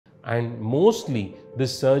And mostly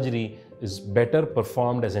this surgery is better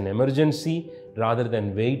performed as an emergency rather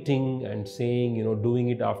than waiting and saying, doing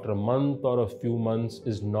it after a month or a few months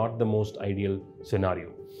is not the most ideal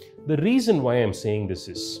scenario. The reason why I'm saying this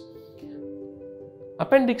is,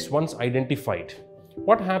 appendix once identified,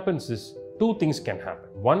 what happens is two things can happen.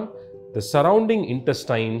 One, the surrounding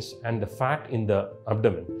intestines and the fat in the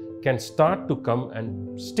abdomen can start to come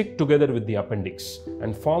and stick together with the appendix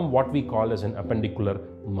and form what we call as an appendicular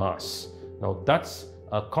mass. Now that's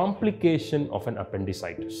a complication of an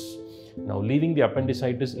appendicitis. Now leaving the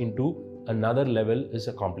appendicitis into another level is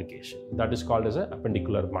a complication. That is called as an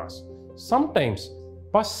appendicular mass. Sometimes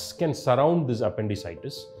pus can surround this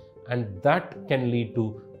appendicitis, and that can lead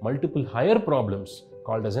to multiple higher problems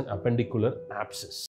called as an appendicular abscess.